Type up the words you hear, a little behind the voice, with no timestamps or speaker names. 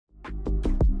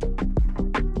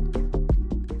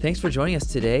Thanks for joining us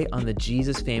today on the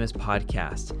Jesus Famous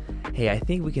podcast. Hey, I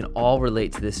think we can all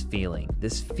relate to this feeling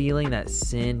that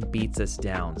sin beats us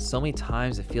down. So many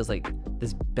times it feels like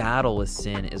this battle with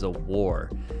sin is a war.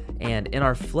 And in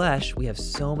our flesh, we have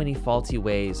so many faulty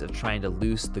ways of trying to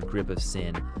loose the grip of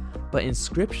sin. But in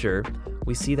Scripture,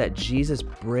 we see that Jesus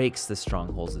breaks the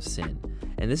strongholds of sin.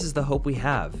 And this is the hope we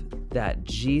have, that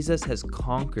Jesus has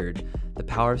conquered the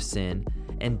power of sin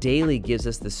and daily gives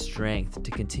us the strength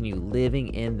to continue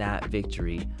living in that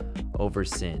victory over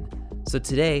sin. So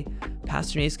today,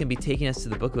 Pastor Nate's going to be taking us to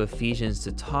the book of Ephesians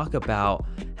to talk about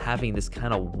having this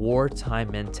kind of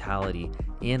wartime mentality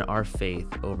in our faith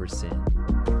over sin.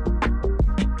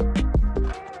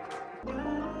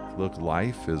 Look,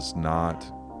 life is not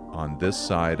on this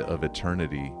side of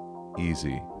eternity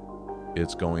easy.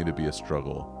 It's going to be a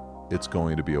struggle. It's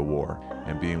going to be a war.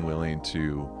 And being willing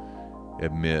to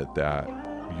admit that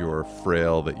you're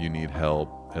frail, that you need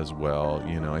help as well,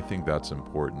 I think that's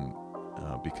important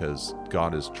because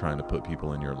God is trying to put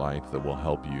people in your life that will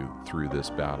help you through this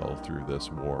battle, through this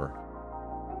war.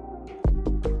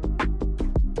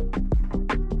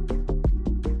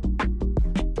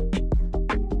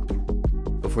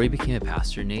 Before you became a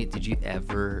pastor, Nate, did you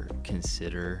ever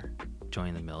consider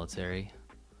joining the military?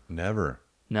 Never.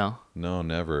 No? No,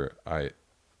 never.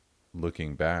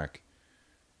 Looking back,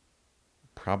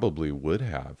 probably would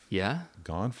have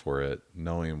gone for it,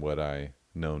 knowing what I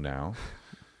know now.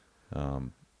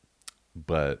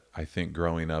 But I think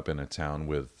growing up in a town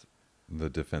with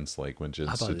the Defense Language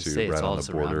Institute right on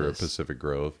the border of Pacific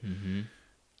Grove,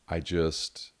 I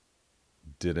just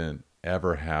didn't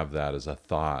ever have that as a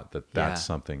thought that that's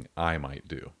something I might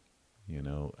do.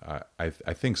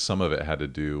 I think some of it had to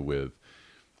do with,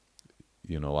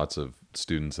 lots of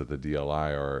students at the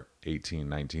DLI are 18,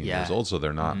 19 years old, so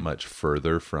they're not much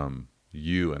further from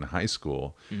you in high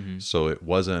school. So it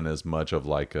wasn't as much of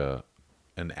like an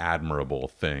admirable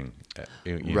thing,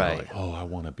 like, oh, I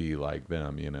want to be like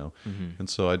them, And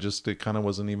so it kind of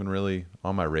wasn't even really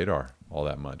on my radar all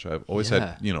that much. I've always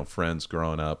had, friends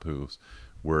growing up who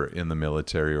were in the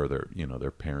military or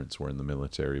their parents were in the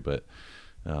military, but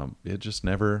it just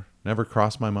never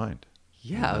crossed my mind.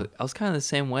 Yeah, I was kind of the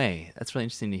same way. That's really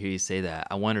interesting to hear you say that.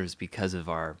 I wonder if it's because of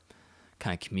our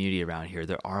kind of community around here.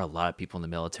 There are a lot of people in the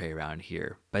military around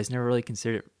here, but I just never really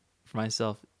considered it for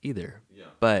myself either. Yeah.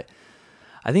 But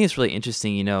I think it's really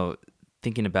interesting,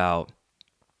 thinking about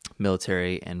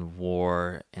military and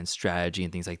war and strategy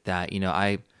and things like that.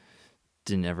 I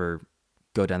didn't ever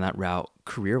go down that route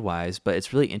career-wise, but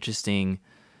it's really interesting.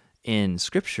 In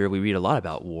Scripture, we read a lot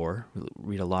about war.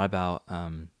 We read a lot about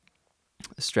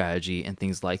strategy and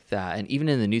things like that. And even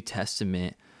in the New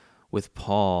Testament with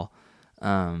Paul,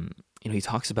 he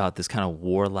talks about this kind of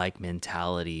warlike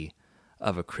mentality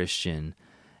of a Christian.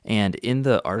 And in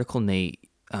the article, Nate,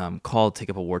 called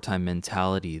Take Up a Wartime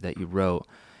Mentality that you wrote,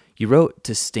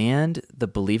 to stand, the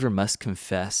believer must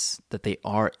confess that they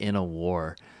are in a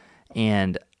war.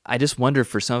 And I just wonder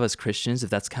for some of us Christians,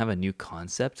 if that's kind of a new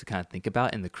concept to kind of think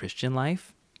about in the Christian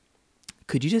life.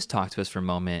 Could you just talk to us for a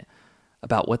moment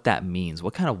about what that means?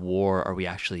 What kind of war are we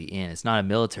actually in? It's not a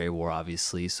military war,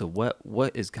 obviously. So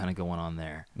what is kind of going on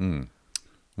there?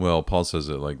 Well, Paul says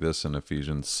it like this in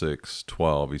Ephesians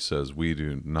 6:12. He says, we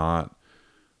do not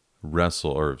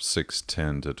wrestle, or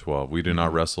 6:10 to 12. We do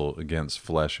not wrestle against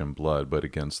flesh and blood, but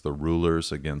against the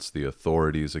rulers, against the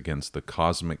authorities, against the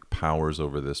cosmic powers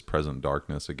over this present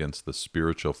darkness, against the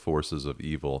spiritual forces of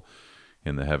evil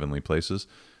in the heavenly places.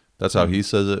 That's how he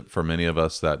says it. For many of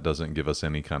us, that doesn't give us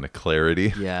any kind of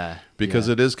clarity. Yeah. Because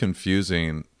it is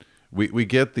confusing. We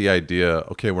get the idea,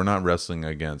 okay, we're not wrestling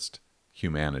against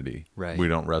humanity. Right. We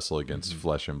don't wrestle against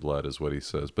flesh and blood is what he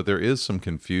says. But there is some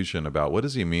confusion about what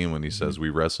does he mean when he says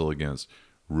we wrestle against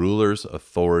rulers,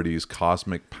 authorities,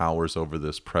 cosmic powers over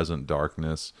this present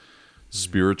darkness,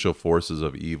 spiritual forces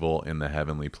of evil in the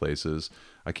heavenly places.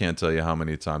 I can't tell you how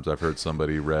many times I've heard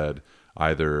somebody read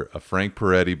either a Frank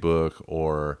Peretti book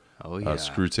or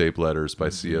Screw Tape Letters by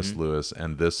C.S. Lewis,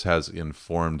 and this has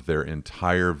informed their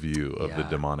entire view of the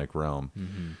demonic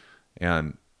realm.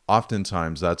 And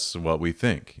oftentimes that's what we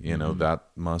think, that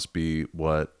must be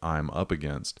what I'm up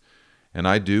against. And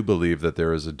I do believe that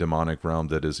there is a demonic realm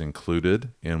that is included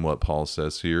in what Paul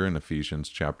says here in Ephesians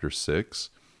chapter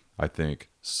 6. I think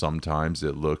sometimes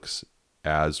it looks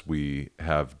as we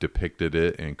have depicted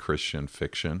it in Christian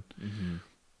fiction.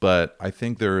 But I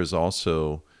think there is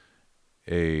also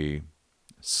a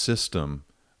system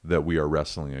that we are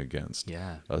wrestling against.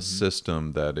 A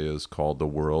system that is called the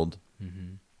world,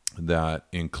 that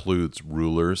includes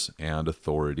rulers and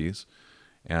authorities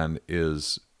and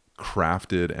is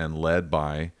crafted and led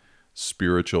by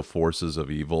spiritual forces of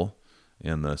evil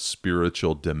in the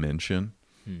spiritual dimension.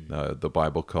 The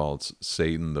Bible calls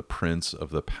Satan the prince of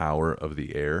the power of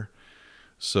the air.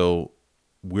 So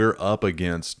we're up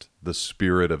against the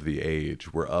spirit of the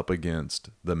age. We're up against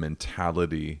the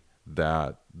mentality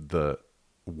that the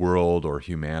world or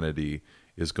humanity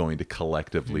is going to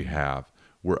collectively have.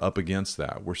 We're up against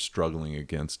that. We're struggling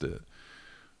against it.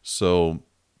 So,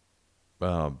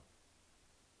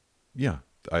 yeah,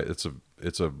 it's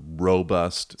a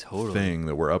robust Totally. thing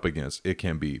that we're up against. It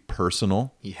can be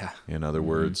personal. Yeah. In other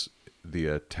words, the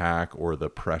attack or the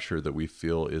pressure that we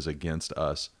feel is against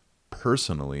us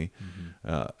personally.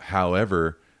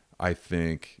 However, I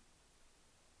think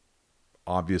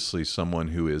obviously someone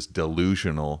who is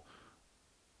delusional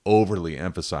overly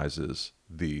emphasizes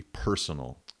the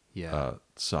personal Yeah.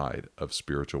 side of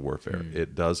spiritual warfare.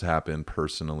 It does happen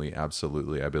personally,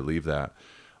 absolutely. I believe that.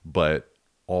 But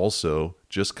also,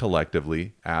 just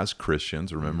collectively, as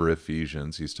Christians, remember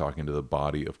Ephesians, he's talking to the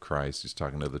body of Christ, he's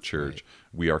talking to the church. Right.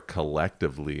 We are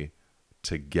collectively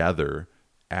together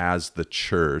as the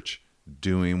church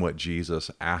doing what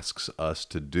Jesus asks us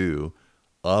to do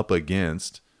up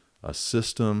against a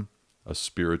system, a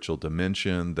spiritual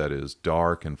dimension that is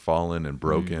dark and fallen and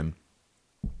broken,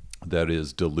 that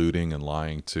is deluding and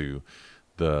lying to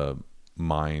the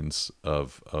minds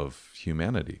of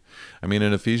humanity. I mean,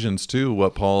 in Ephesians 2,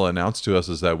 what Paul announced to us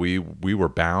is that we were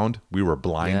bound, we were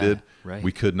blinded, Yeah, right.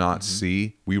 we could not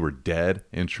see, we were dead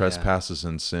in trespasses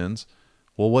and sins.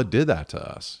 Well, what did that to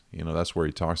us? You know, that's where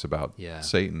he talks about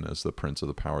Satan as the prince of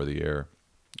the power of the air.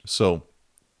 So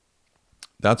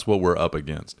that's what we're up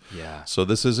against. Yeah. So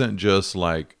this isn't just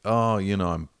like, oh, you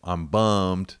know, I'm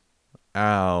bummed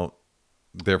out,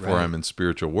 therefore Right. I'm in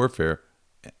spiritual warfare.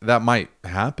 That might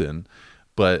happen,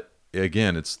 but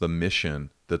again, it's the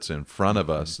mission that's in front of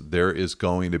us. There is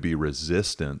going to be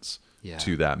resistance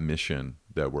to that mission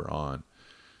that we're on.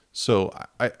 So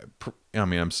I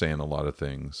mean, I'm saying a lot of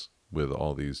things with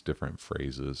all these different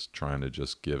phrases, trying to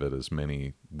just give it as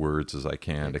many words as I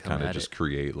can to kind of just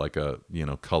create like a, you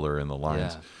know, color in the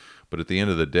lines. Yeah. But at the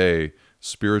end of the day,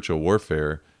 spiritual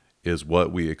warfare is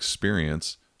what we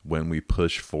experience when we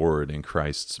push forward in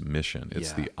Christ's mission.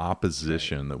 It's the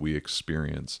opposition that we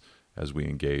experience as we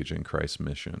engage in Christ's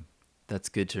mission. That's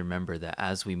good to remember, that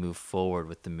as we move forward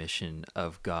with the mission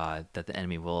of God, that the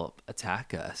enemy will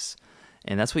attack us.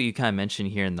 And that's what you kind of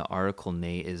mentioned here in the article,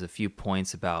 Nate, is a few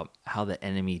points about how the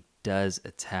enemy does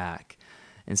attack.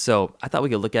 And so I thought we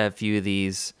could look at a few of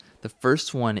these. The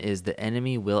first one is the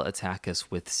enemy will attack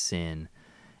us with sin.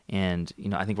 And, you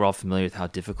know, I think we're all familiar with how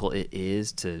difficult it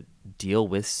is to deal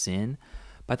with sin.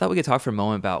 But I thought we could talk for a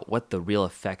moment about what the real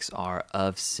effects are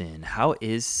of sin. How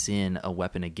is sin a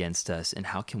weapon against us, and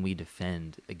how can we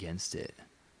defend against it?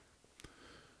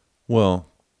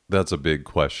 Well, that's a big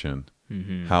question.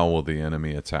 How will the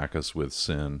enemy attack us with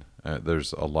sin?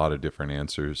 There's a lot of different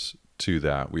answers to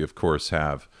that. We, of course,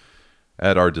 have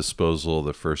at our disposal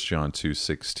the 1 John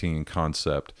 2:16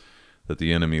 concept that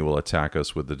the enemy will attack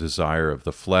us with the desire of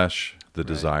the flesh, the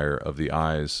desire of the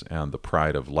eyes, and the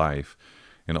pride of life.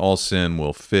 And all sin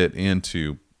will fit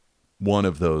into one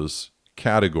of those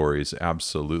categories,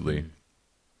 absolutely.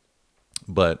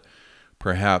 But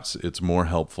perhaps it's more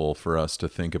helpful for us to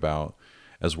think about,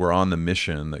 as we're on the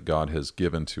mission that God has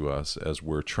given to us, as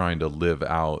we're trying to live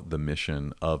out the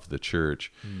mission of the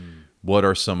church, what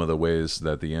are some of the ways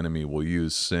that the enemy will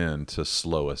use sin to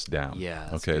slow us down? Yeah,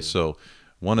 that's okay, good. so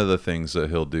one of the things that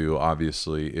he'll do,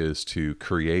 obviously, is to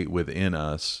create within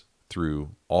us, through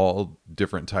all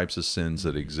different types of sins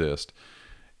that exist,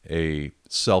 a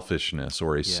selfishness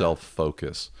or a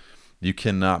self-focus. You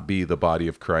cannot be the body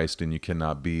of Christ, and you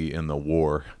cannot be in the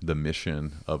war, the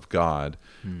mission of God,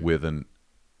 with an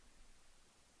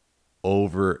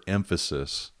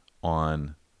overemphasis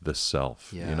on the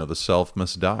self. You know, the self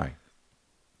must die.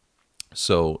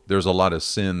 So there's a lot of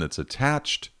sin that's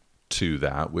attached to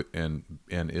that, and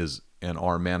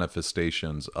are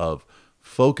manifestations of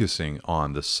focusing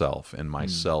on the self and my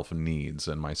self needs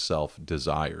and my self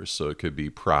desires. So it could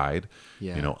be pride,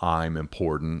 you know, I'm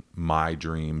important, my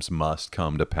dreams must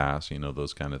come to pass, you know,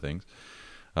 those kind of things.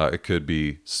 It could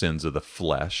be sins of the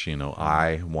flesh, you know,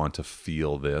 I want to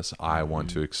feel this, I want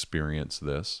to experience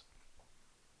this.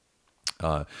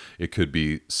 It could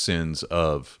be sins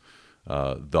of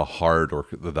the heart or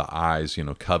the eyes, you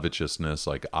know, covetousness,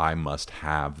 like I must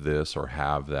have this or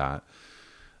have that.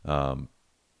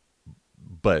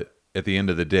 But at the end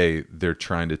of the day, they're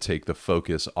trying to take the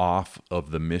focus off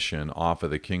of the mission, off of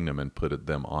the kingdom, and put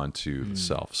them onto the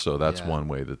self. So that's one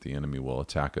way that the enemy will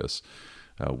attack us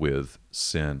with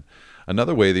sin.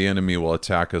 Another way the enemy will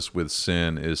attack us with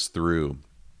sin is through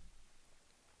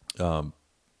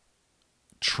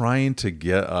trying to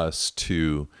get us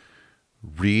to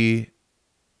redefine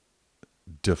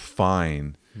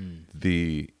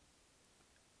the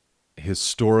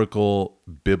historical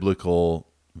biblical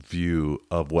view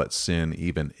of what sin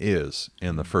even is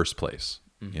in the first place.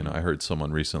 You know, I heard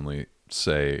someone recently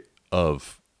say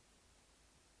of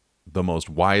the most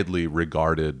widely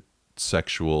regarded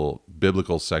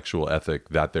biblical sexual ethic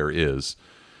that there is,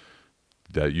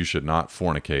 that you should not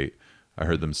fornicate. I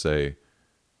heard them say,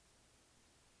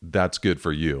 that's good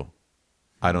for you.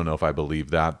 I don't know if I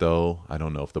believe that, though. I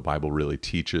don't know if the Bible really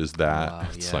teaches that. Wow,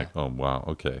 It's yeah. like, oh, wow,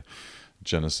 okay.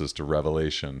 Genesis to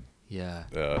Revelation, Yeah.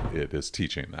 it is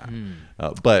teaching that.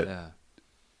 But Yeah.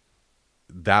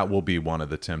 that will be one of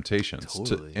the temptations.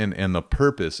 Totally. And the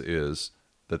purpose is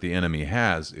that the enemy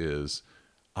has is,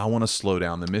 I want to slow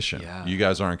down the mission. Yeah. You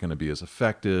guys aren't going to be as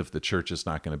effective. The church is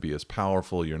not going to be as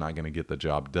powerful. You're not going to get the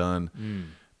job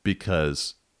done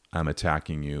because I'm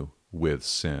attacking you with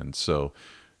sin. So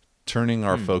turning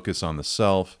our focus on the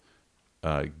self,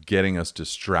 getting us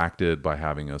distracted by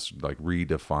having us like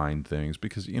redefine things,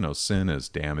 because, you know, sin is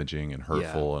damaging and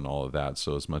hurtful and all of that.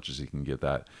 So as much as he can get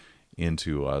that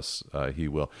into us, he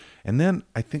will. And then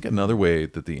I think another way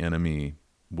that the enemy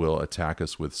will attack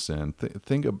us with sin,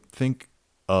 think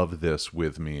of this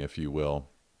with me, if you will.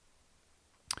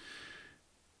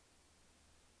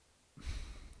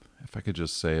 If I could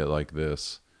just say it like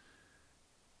this,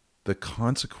 the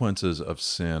consequences of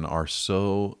sin are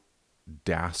so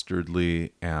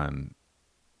dastardly and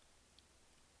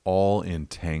all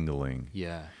entangling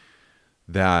Yeah.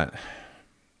 that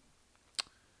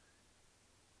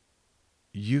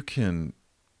you can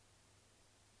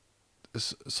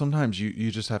sometimes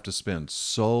you just have to spend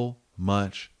so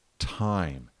much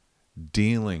time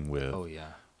dealing with Oh,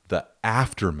 yeah. the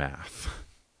aftermath.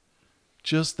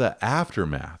 Just the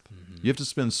aftermath. You have to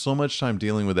spend so much time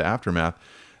dealing with the aftermath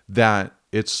that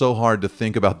it's so hard to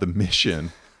think about the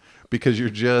mission because you're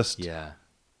just Yeah.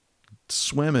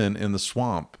 swimming in the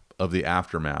swamp of the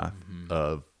aftermath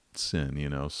of sin, you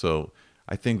know. So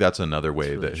I think that's another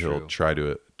way really that he'll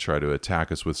true. try to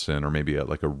attack us with sin, or maybe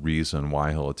like a reason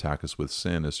why he'll attack us with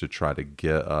sin is to try to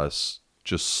get us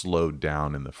just slowed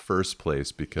down in the first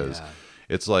place, because Yeah.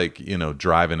 it's like, you know,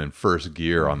 driving in first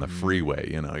gear on the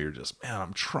freeway. You know, you're just, man,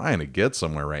 I'm trying to get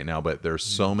somewhere right now, but there's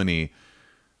so many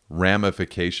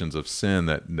ramifications of sin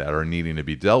that are needing to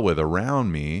be dealt with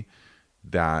around me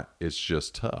that it's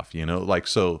just tough, you know. Like,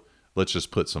 so let's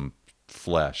just put some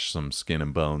flesh, some skin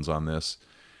and bones on this.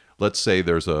 Let's say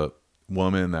there's a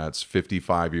woman that's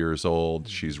 55 years old.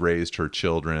 She's raised her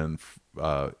children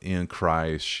in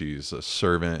Christ. She's a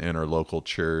servant in her local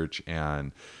church,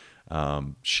 and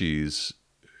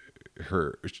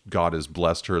God has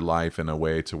blessed her life in a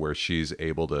way to where she's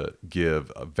able to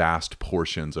give vast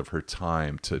portions of her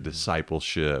time to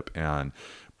discipleship and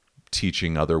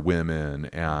teaching other women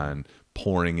and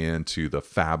pouring into the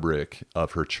fabric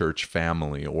of her church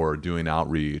family, or doing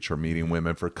outreach, or meeting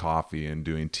women for coffee and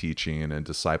doing teaching and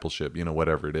discipleship, you know,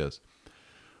 whatever it is.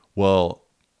 Well,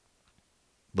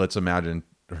 let's imagine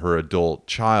her adult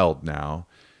child now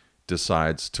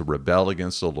decides to rebel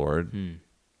against the Lord,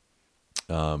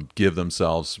 give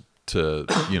themselves to,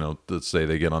 you know, let's say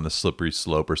they get on the slippery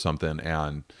slope or something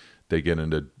and they get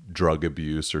into drug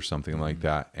abuse or something like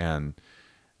that. And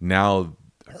now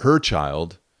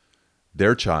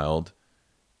their child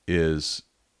is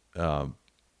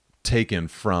taken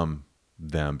from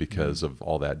them because of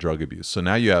all that drug abuse. So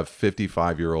now you have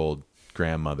 55-year-old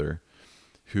grandmother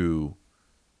who,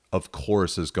 of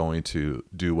course, is going to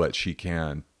do what she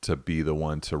can to be the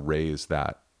one to raise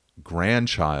that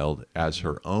grandchild as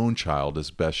her own child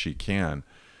as best she can.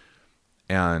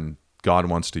 And God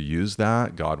wants to use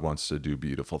that. God wants to do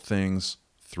beautiful things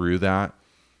through that.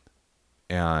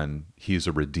 And he's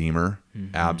a redeemer,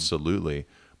 absolutely.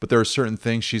 But there are certain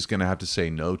things she's going to have to say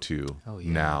no to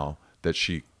now that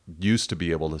she used to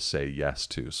be able to say yes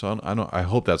to. So I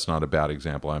hope that's not a bad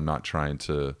example. I'm not trying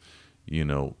to, you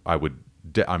know,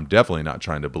 I'm definitely not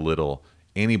trying to belittle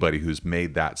anybody who's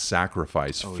made that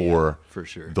sacrifice for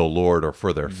sure. the Lord or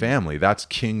for their family. That's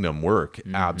kingdom work,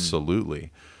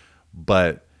 absolutely.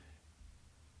 But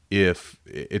if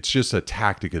it's just a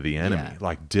tactic of the enemy,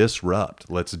 like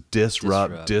disrupt, let's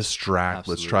distract. Absolutely.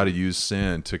 Let's try to use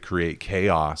sin to create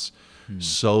chaos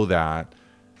so that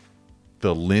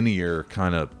the linear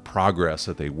kind of progress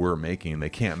that they were making, they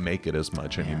can't make it as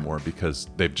much anymore because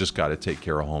they've just got to take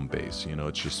care of home base. You know,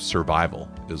 it's just survival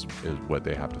is what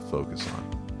they have to focus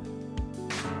on.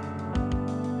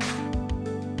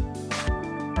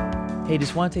 Hey,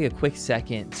 just want to take a quick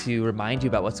second to remind you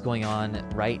about what's going on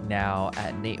right now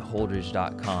at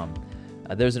nateholdridge.com.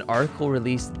 There's an article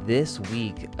released this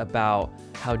week about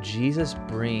how Jesus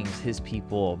brings his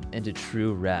people into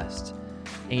true rest.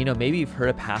 And maybe you've heard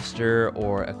a pastor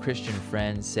or a Christian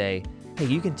friend say, hey,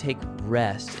 you can take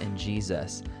rest in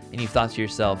Jesus. And you've thought to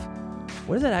yourself,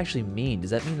 what does that actually mean? Does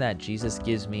that mean that Jesus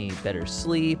gives me better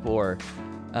sleep, or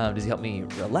does he help me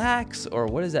relax, or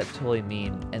what does that totally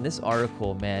mean? And this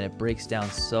article, man, it breaks down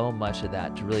so much of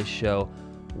that to really show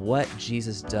what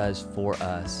Jesus does for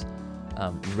us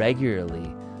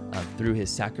regularly through his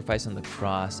sacrifice on the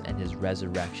cross and his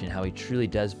resurrection, how he truly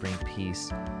does bring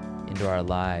peace into our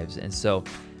lives. And so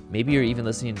maybe you're even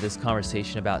listening to this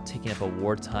conversation about taking up a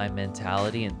wartime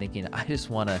mentality and thinking, I just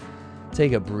want to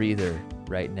take a breather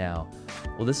right now.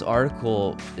 Well, this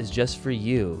article is just for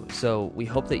you. So we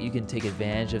hope that you can take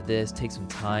advantage of this, take some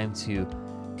time to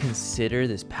consider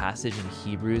this passage in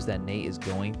Hebrews that Nate is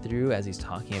going through as he's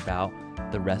talking about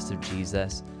the rest of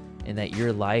Jesus, and that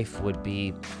your life would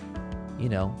be,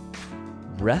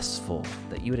 restful,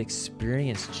 that you would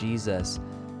experience Jesus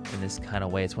in this kind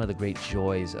of way. It's one of the great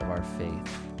joys of our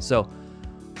faith. So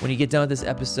when you get done with this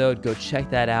episode, go check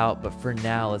that out. But for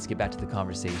now, let's get back to the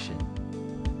conversation.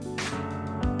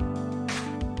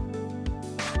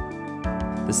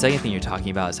 The second thing you're talking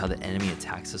about is how the enemy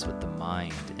attacks us with the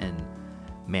mind. And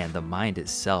man, the mind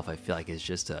itself, I feel like, is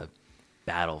just a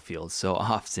battlefield so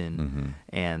often. Mm-hmm.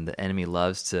 And the enemy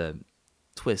loves to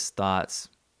twist thoughts,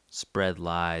 spread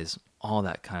lies, all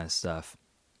that kind of stuff.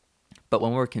 But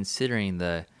when we're considering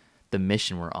the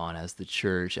mission we're on as the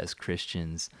church, as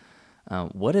Christians,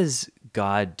 what does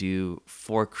God do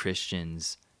for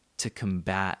Christians to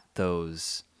combat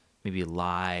those maybe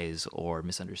lies or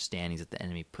misunderstandings that the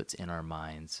enemy puts in our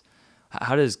minds?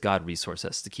 How does God resource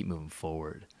us to keep moving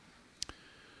forward?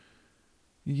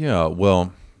 Yeah,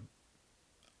 well,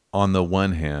 on the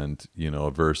one hand,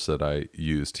 a verse that I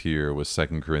used here was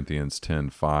 2 Corinthians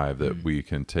 10:5, that we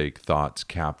can take thoughts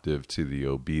captive to the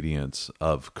obedience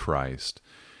of Christ.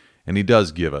 And he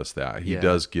does give us that. He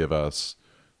does give us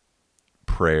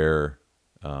prayer,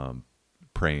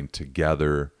 praying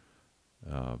together,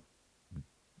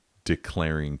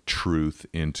 declaring truth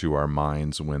into our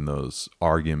minds when those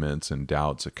arguments and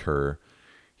doubts occur.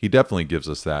 He definitely gives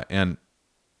us that. And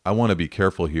I want to be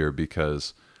careful here,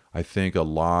 because I think a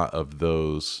lot of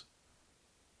those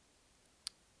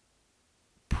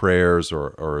prayers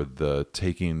or the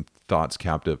taking thoughts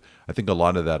captive, I think a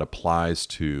lot of that applies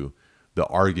to the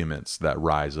arguments that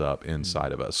rise up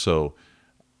inside of us. So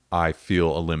I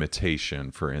feel a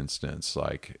limitation, for instance,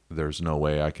 like there's no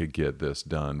way I could get this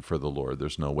done for the Lord.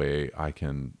 There's no way I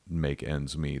can make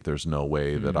ends meet. There's no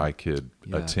way that I could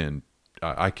attend.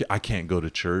 I can't go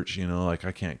to church, like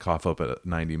I can't cough up at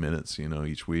 90 minutes,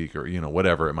 each week, or,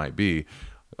 whatever it might be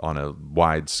on a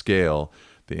wide scale.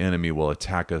 The enemy will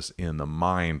attack us in the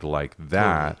mind like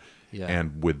that. Totally. Yeah.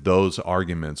 And with those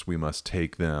arguments, we must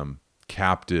take them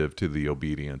captive to the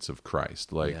obedience of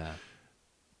Christ.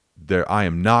 I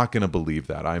am not going to believe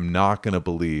that. I'm not going to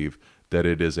believe that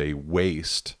it is a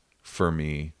waste for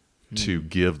me to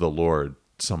give the Lord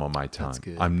some of my time.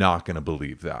 I'm not going to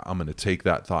believe that. I'm going to take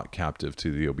that thought captive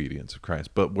to the obedience of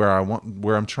Christ. But where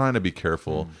I'm trying to be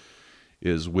careful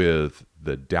is with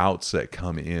the doubts that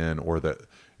come in, or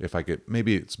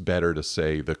maybe it's better to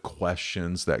say the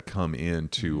questions that come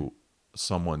into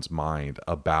someone's mind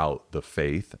about the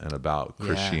faith and about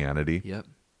Christianity. Yep.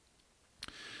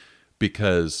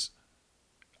 Because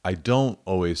I don't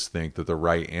always think that the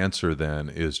right answer then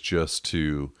is just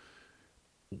to,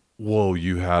 whoa,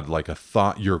 you had like a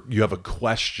thought, you have a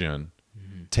question,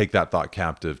 take that thought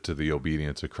captive to the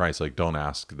obedience of Christ. Like, don't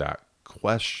ask that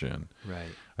question. Right.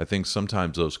 I think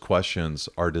sometimes those questions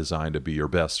are designed to be your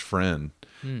best friend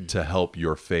to help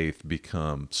your faith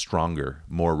become stronger,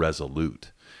 more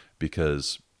resolute,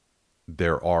 because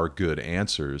there are good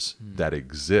answers that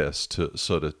exist.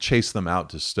 So to chase them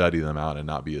out, to study them out, and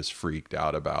not be as freaked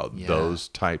out about those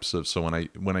types of. So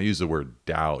when I use the word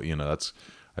doubt, that's,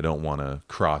 I don't want to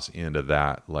cross into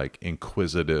that like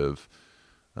inquisitive.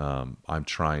 I'm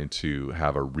trying to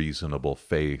have a reasonable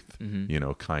faith,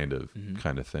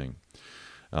 kind of thing.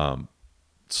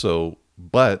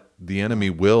 But the enemy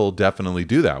will definitely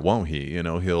do that, won't he?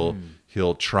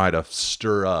 He'll try to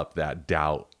stir up that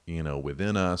doubt,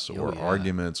 within us, or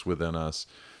arguments within us.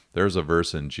 There's a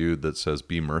verse in Jude that says,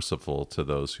 "Be merciful to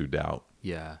those who doubt."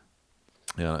 Yeah.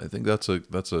 Yeah, I think that's a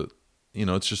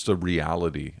it's just a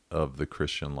reality of the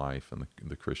Christian life and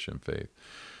the Christian faith.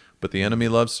 But the enemy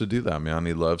loves to do that, man.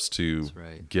 He loves to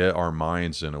get our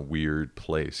minds in a weird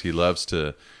place. He loves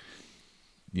to,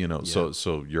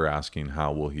 so you're asking,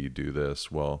 how will he do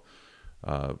this? Well,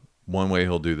 one way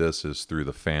he'll do this is through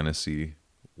the fantasy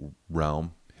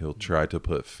realm. He'll try to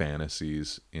put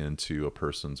fantasies into a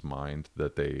person's mind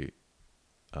that they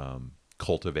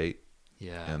cultivate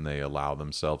Yeah. and they allow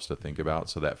themselves to think about.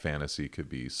 So that fantasy could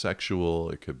be sexual,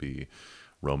 it could be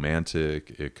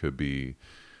romantic, it could be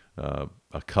a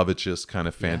covetous kind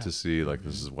of fantasy, like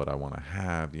this is what I want to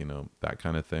have, that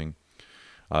kind of thing.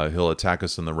 He'll attack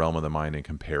us in the realm of the mind in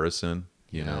comparison,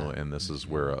 and this is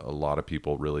where a lot of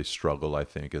people really struggle, I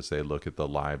think, as they look at the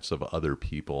lives of other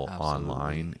people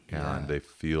online and they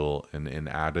feel an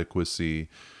inadequacy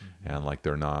and like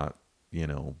they're not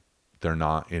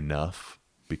enough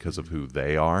because of who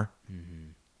they are.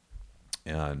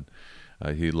 And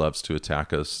he loves to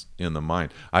attack us in the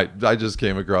mind. I just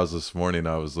came across this morning,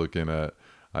 I came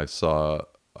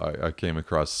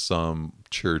across some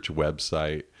church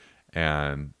website,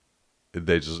 and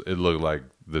it looked like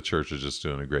the church was just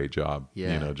doing a great job,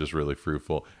 just really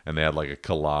fruitful. And they had like a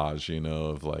collage,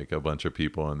 of like a bunch of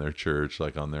people in their church,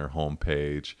 like on their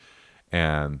homepage.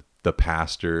 And the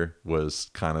pastor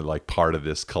was kind of like part of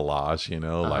this collage,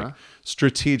 like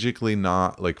strategically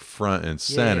not like front and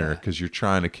center, because you're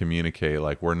trying to communicate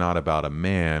like we're not about a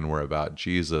man, we're about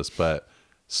Jesus, but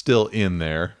still in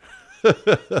there.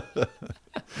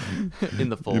 In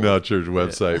the fold. How church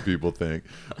website people think.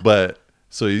 But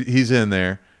so he's in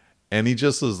there, and he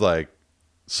just was like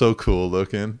so cool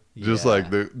looking, just like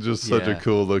such a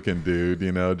cool looking dude,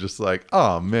 just like,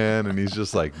 oh man. And he's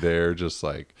just like there, just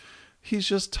like, he's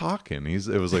just talking. It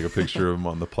was like a picture of him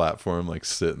on the platform, like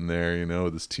sitting there,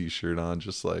 with his t-shirt on,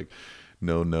 just like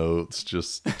no notes,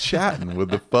 just chatting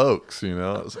with the folks, I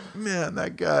was like, man,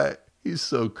 that guy, he's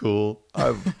so cool.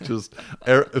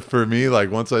 For me, like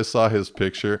once I saw his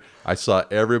picture, I saw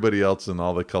everybody else in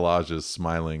all the collages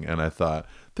smiling, and I thought,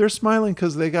 they're smiling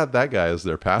because they got that guy as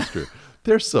their pastor.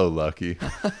 They're so lucky.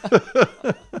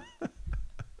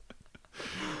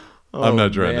 I'm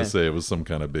not trying to say it was some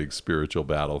kind of big spiritual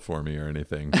battle for me or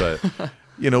anything, but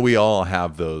we all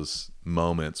have those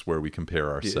moments where we compare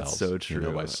ourselves, so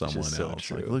true. By someone so else.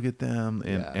 True. Like, look at them,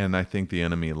 and I think the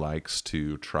enemy likes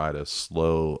to try to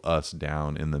slow us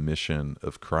down in the mission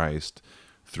of Christ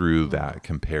through that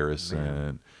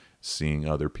comparison. Seeing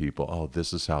other people, oh,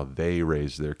 this is how they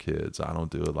raise their kids. I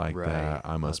don't do it like that.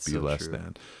 I must be less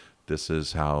than. This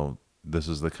is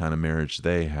the kind of marriage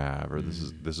they have, or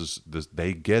this is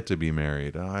they get to be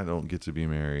married. I don't get to be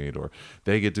married, or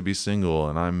they get to be single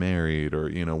and I'm married,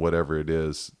 or whatever it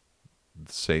is.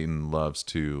 Satan loves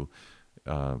to,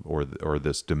 or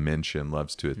this dimension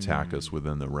loves to attack us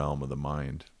within the realm of the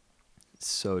mind.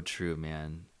 So true,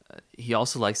 man. He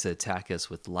also likes to attack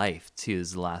us with life too.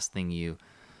 Is the last thing you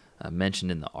mentioned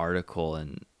in the article.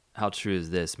 And how true is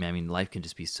this, man? I mean, life can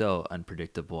just be so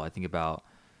unpredictable. I think about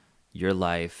your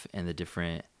life and the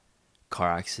different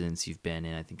car accidents you've been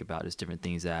in. I think about just different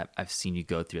things that I've seen you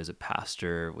go through as a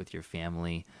pastor with your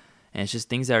family. And it's just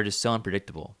things that are just so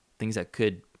unpredictable. Things that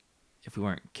could, if we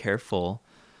weren't careful,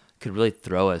 could really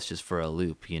throw us just for a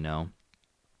loop, And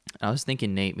I was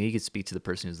thinking, Nate, maybe you could speak to the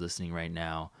person who's listening right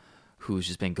now who's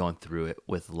just been going through it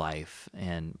with life.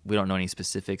 And we don't know any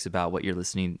specifics about what you're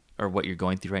listening or what you're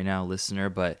going through right now, listener,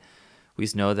 but we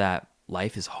just know that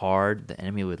life is hard. The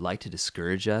enemy would like to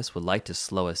discourage us, would like to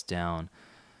slow us down.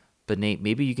 But Nate,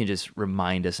 maybe you can just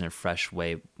remind us in a fresh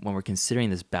way when we're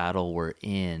considering this battle we're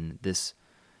in, this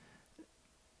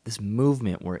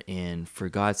movement we're in for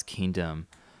God's kingdom.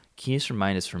 Can you just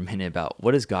remind us for a minute about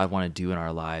what does God want to do in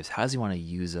our lives? How does he want to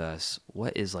use us?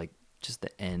 What is like just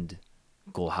the end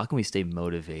goal? How can we stay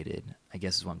motivated? I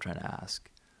guess is what I'm trying to ask.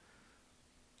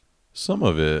 Some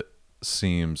of it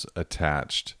seems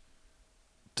attached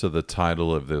to the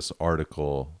title of this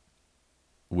article,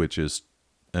 which is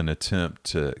an attempt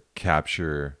to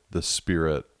capture the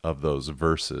spirit of those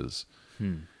verses,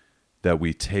 that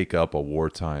we take up a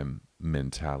wartime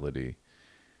mentality.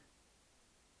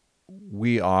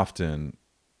 We often,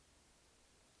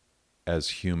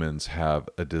 as humans, have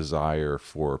a desire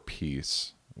for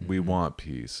peace. We want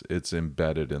peace. It's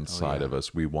embedded inside of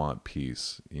us. We want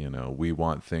peace. We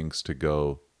want things to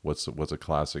go, what's a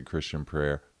classic Christian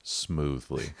prayer?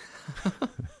 Smoothly.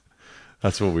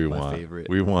 That's what we want. Favorite.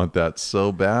 We want that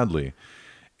so badly.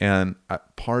 And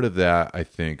part of that, I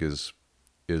think, is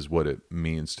what it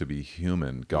means to be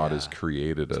human. God has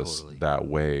created us that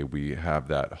way. We have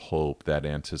that hope, that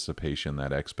anticipation,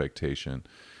 that expectation.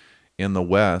 In the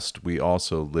West, we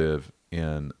also live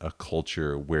in a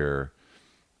culture where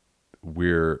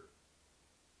we're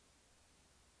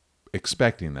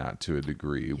expecting that to a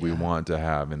degree. We want to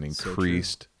have an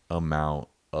increased amount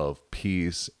of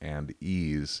peace and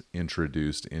ease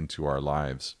introduced into our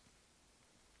lives.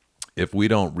 If we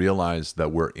don't realize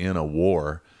that we're in a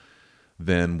war,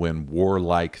 then when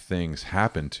warlike things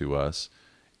happen to us,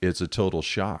 it's a total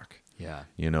shock. Yeah.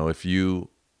 If you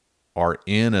are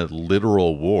in a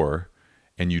literal war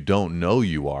and you don't know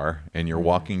you are, and you're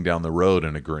walking down the road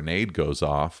and a grenade goes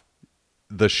off,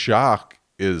 the shock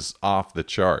is off the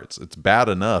charts. It's bad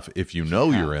enough if you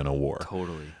know you're in a war.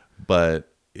 Totally.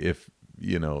 But if,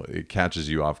 it catches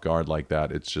you off guard like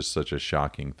that, it's just such a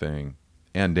shocking thing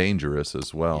and dangerous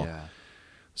as well. Yeah.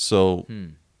 So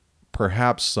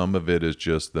perhaps some of it is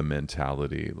just the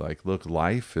mentality. Like, look,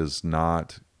 life is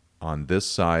not on this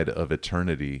side of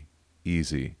eternity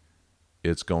easy.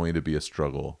 It's going to be a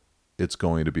struggle. It's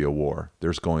going to be a war.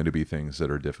 There's going to be things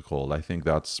that are difficult. I think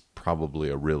that's probably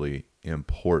a really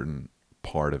important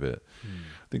part of it.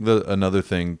 I think another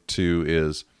thing too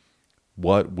is,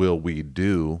 what will we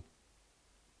do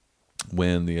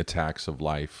when the attacks of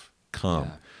life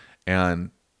come? Yeah.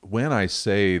 And when I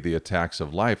say the attacks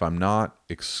of life, I'm not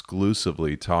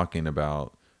exclusively talking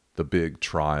about the big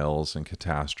trials and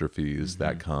catastrophes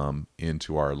that come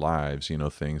into our lives,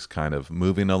 things kind of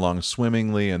moving along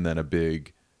swimmingly and then a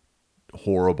big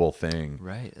horrible thing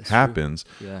happens.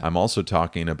 Yeah. I'm also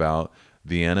talking about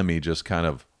the enemy just kind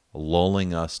of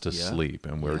lulling us to sleep,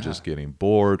 and we're just getting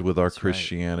bored with our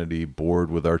Christianity, bored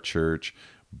with our church,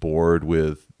 bored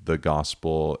with the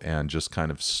gospel, and just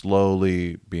kind of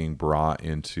slowly being brought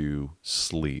into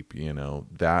sleep.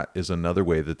 That is another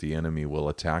way that the enemy will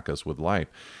attack us with life.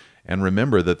 And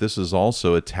remember that this is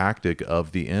also a tactic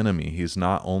of the enemy. He's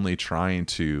not only trying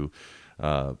to,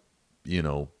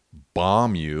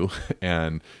 bomb you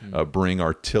and bring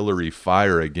artillery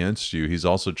fire against you. He's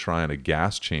also trying to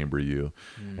gas chamber you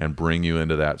and bring you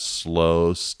into that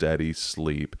slow, steady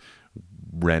sleep,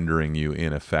 rendering you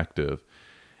ineffective.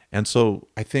 And so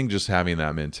I think just having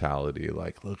that mentality,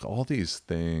 like, look, all these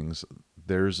things,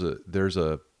 there's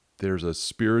a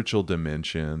spiritual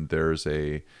dimension, there's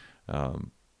a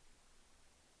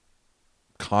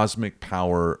cosmic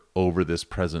power over this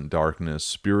present darkness,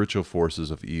 spiritual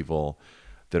forces of evil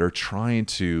that are trying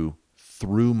to,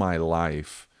 through my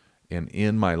life and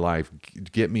in my life,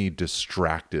 get me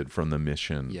distracted from the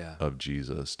mission of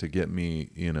Jesus, to get me,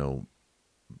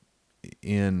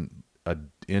 into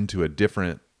a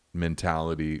different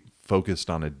mentality, focused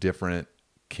on a different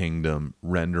kingdom,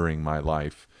 rendering my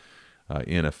life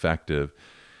ineffective.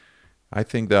 I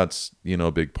think that's,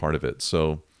 a big part of it.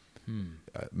 So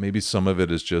maybe some of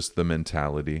it is just the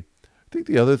mentality. I think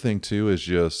the other thing too is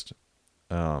just,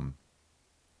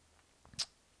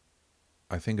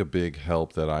 I think a big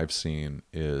help that I've seen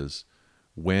is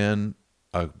when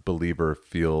a believer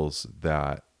feels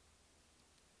that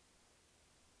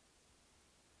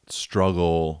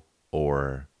struggle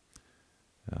or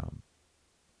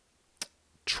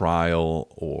trial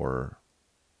or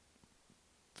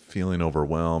feeling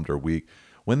overwhelmed or weak,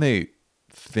 when they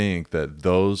think that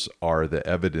those are the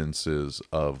evidences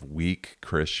of weak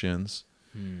Christians,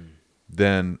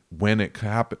 then when it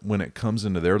comes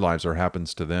into their lives or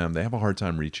happens to them, they have a hard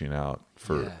time reaching out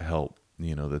for help,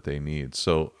 that they need.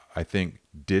 So I think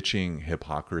ditching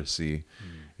hypocrisy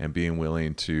and being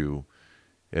willing to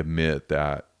admit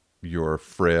that you're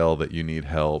frail, that you need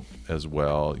help as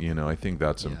well, I think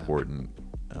that's important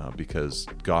because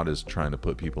God is trying to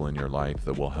put people in your life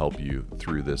that will help you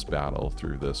through this battle,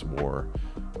 through this war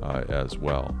as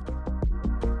well.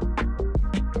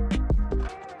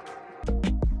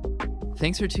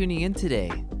 Thanks for tuning in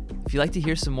today. If you'd like to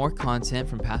hear some more content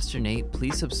from Pastor Nate,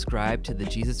 please subscribe to the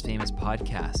Jesus Famous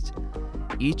podcast.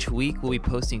 Each week, we'll be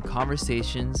posting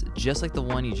conversations just like the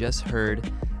one you just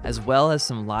heard, as well as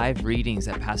some live readings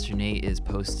that Pastor Nate is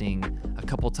posting a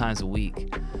couple times a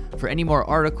week. For any more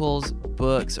articles,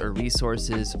 books, or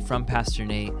resources from Pastor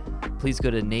Nate, please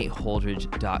go to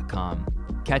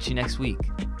nateholdridge.com. Catch you next week.